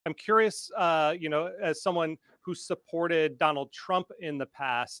I'm curious, as someone who supported Donald Trump in the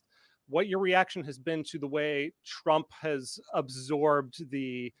past, what your reaction has been to the way Trump has absorbed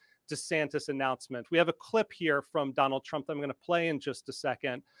the DeSantis announcement. We have a clip here from Donald Trump that I'm going to play in just a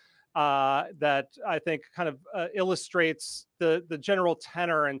second that I think kind of illustrates the general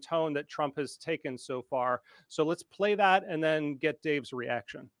tenor and tone that Trump has taken so far. So let's play that and then get Dave's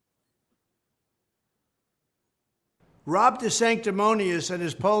reaction. Rob DeSanctimonious and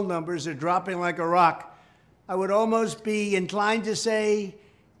his poll numbers are dropping like a rock. I would almost be inclined to say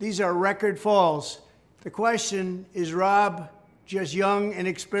these are record falls. The question, is Rob just young,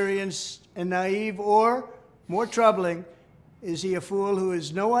 inexperienced, and naive, or, more troubling, is he a fool who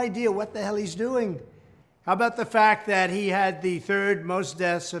has no idea what the hell he's doing? How about the fact that he had the third most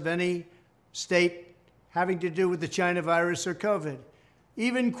deaths of any state having to do with the China virus or COVID?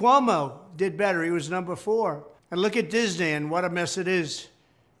 Even Cuomo did better. He was number 4. And look at Disney and what a mess it is.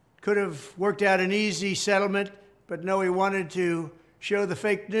 Could have worked out an easy settlement, but no, he wanted to show the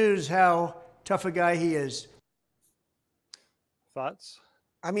fake news how tough a guy he is. Thoughts?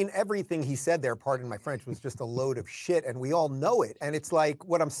 I mean, everything he said there, pardon my French, was just a load of shit, and we all know it. And it's like,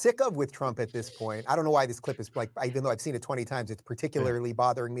 what I'm sick of with Trump at this point, I don't know why this clip is like, even though I've seen it 20 times, it's particularly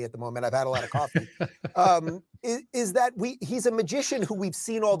bothering me at the moment. I've had a lot of coffee. Is that he's a magician who we've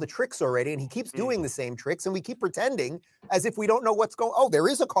seen all the tricks already, and he keeps doing the same tricks, and we keep pretending as if we don't know what's going on. Oh, there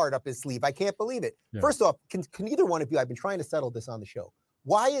is a card up his sleeve. I can't believe it. Yeah. First off, can either one of you, I've been trying to settle this on the show.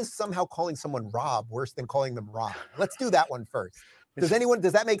 Why is somehow calling someone Rob worse than calling them Rob? Let's do that one first. Does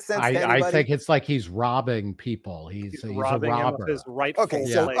that make sense to anybody? I think it's like he's robbing people. He's robbing a robber. His rightful okay,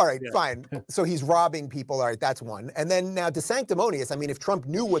 so place. all right, fine. So he's robbing people. All right, that's one. And then now DeSanctimonious. I mean, if Trump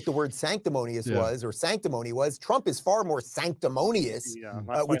knew what the word sanctimonious was or sanctimony was, Trump is far more sanctimonious,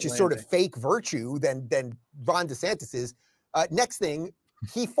 which is sort of fake virtue than Ron DeSantis is. Next thing,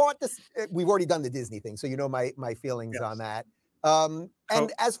 he fought this. We've already done the Disney thing, so you know my feelings on that.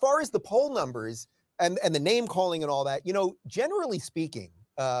 And as far as the poll numbers. And the name calling and all that, you know, generally speaking,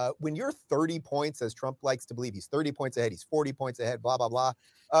 when you're 30 points, as Trump likes to believe, he's 30 points ahead, he's 40 points ahead, blah, blah, blah.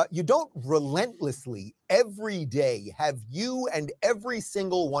 You don't relentlessly every day have you and every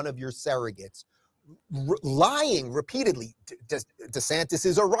single one of your surrogates lying repeatedly. DeSantis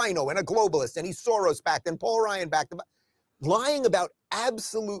is a rhino and a globalist, and he's Soros-backed and Paul Ryan-backed. Lying about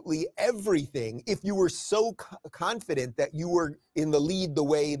absolutely everything if you were so confident that you were in the lead the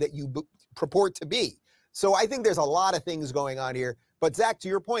way that you purport to be. So I think there's a lot of things going on here. But Zach, to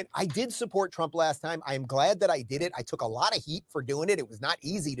your point, I did support Trump last time. I am glad that I did it. I took a lot of heat for doing it. It was not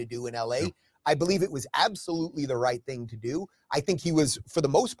easy to do in LA. I believe it was absolutely the right thing to do. I think he was, for the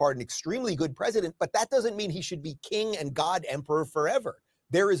most part, an extremely good president, but that doesn't mean he should be king and God emperor forever.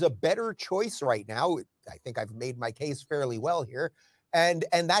 There is a better choice right now. I think I've made my case fairly well here. And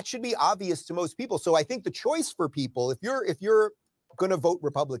that should be obvious to most people. So I think the choice for people, if you're going to vote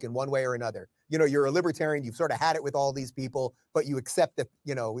Republican one way or another, you know, you're a libertarian, you've sort of had it with all these people, but you accept that,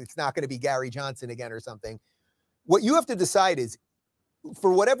 you know, it's not going to be Gary Johnson again or something. What you have to decide is,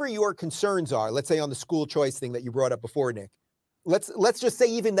 for whatever your concerns are, let's say on the school choice thing that you brought up before, Nick, let's just say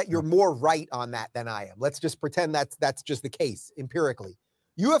even that you're more right on that than I am. Let's just pretend that's just the case empirically.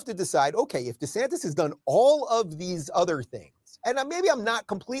 You have to decide, okay, if DeSantis has done all of these other things, and maybe I'm not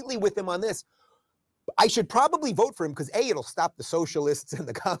completely with him on this, I should probably vote for him because A, it'll stop the socialists and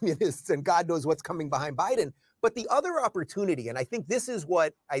the communists and God knows what's coming behind Biden. But the other opportunity, and I think this is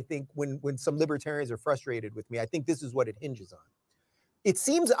what I think when some libertarians are frustrated with me, I think this is what it hinges on. It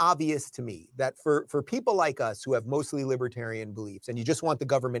seems obvious to me that for people like us who have mostly libertarian beliefs and you just want the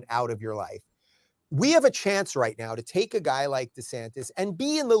government out of your life, we have a chance right now to take a guy like DeSantis and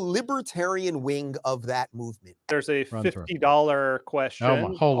be in the libertarian wing of that movement. There's a $50 question.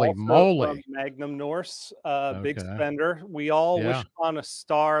 Oh, holy moly. From Magnum Norse, big spender. We all wish on a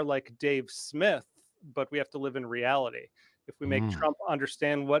star like Dave Smith, but we have to live in reality. If we make Trump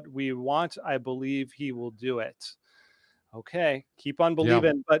understand what we want, I believe he will do it. Okay, keep on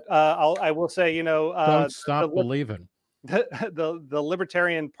believing. But I will say, you know, don't stop believing. The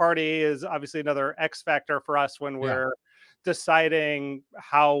Libertarian Party is obviously another X factor for us when we're deciding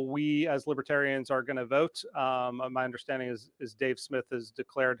how we as libertarians are going to vote. My understanding is Dave Smith has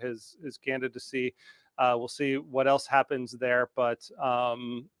declared his candidacy. We'll see what else happens there, but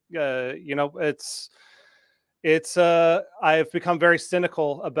you know, it's I've become very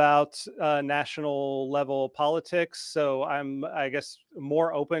cynical about national level politics, so I'm, I guess,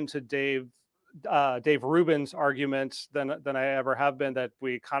 more open to Dave Rubin's argument than I ever have been, that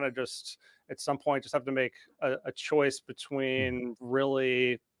we kind of just at some point just have to make a choice between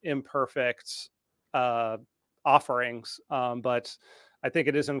really imperfect offerings. But I think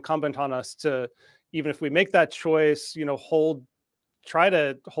it is incumbent on us to, even if we make that choice, try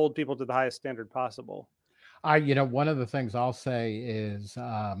to hold people to the highest standard possible. One of the things I'll say is,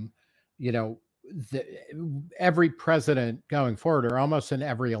 every president going forward, or almost in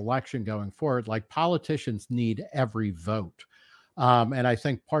every election going forward, like, politicians need every vote. And I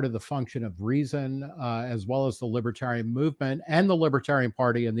think part of the function of Reason, as well as the libertarian movement and the Libertarian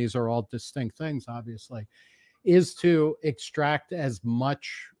Party, and these are all distinct things, obviously, is to extract as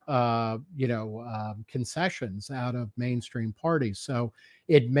much, concessions out of mainstream parties. So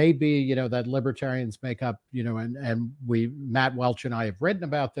it may be, that libertarians make up, and Matt Welch and I have written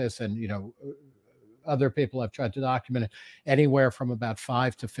about this, and, other people have tried to document it, anywhere from about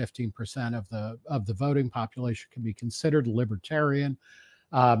 5 to 15% of the voting population can be considered libertarian,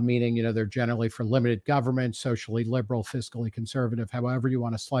 meaning, they're generally for limited government, socially liberal, fiscally conservative, however you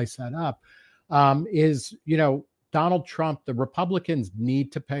want to slice that up. Donald Trump, the Republicans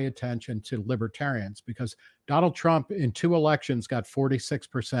need to pay attention to libertarians, because Donald Trump in 2 elections got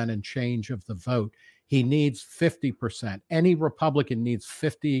 46% and change of the vote. He needs 50%. Any Republican needs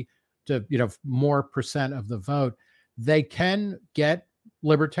 50 to more percent of the vote. They can get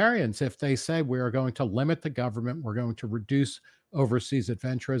libertarians if they say, we are going to limit the government, we're going to reduce overseas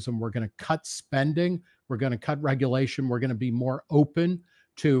adventurism, we're going to cut spending, we're going to cut regulation, we're going to be more open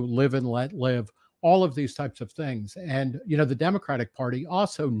to live and let live, all of these types of things. And the Democratic Party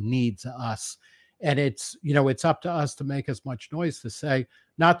also needs us, and it's up to us to make as much noise to say,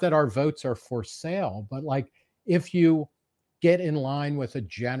 not that our votes are for sale, but, like, if you get in line with a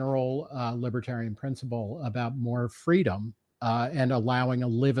general libertarian principle about more freedom and allowing a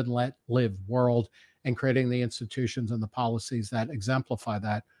live and let live world, and creating the institutions and the policies that exemplify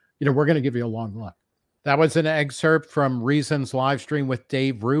that, we're going to give you a long look. That was an excerpt from Reason's live stream with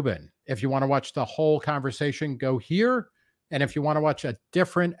Dave Rubin. If you want to watch the whole conversation, go here. And if you want to watch a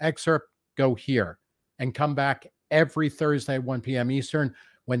different excerpt, go here. And come back every Thursday at 1 p.m. Eastern,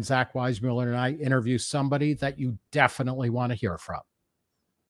 when Zach Weissmueller and I interview somebody that you definitely want to hear from.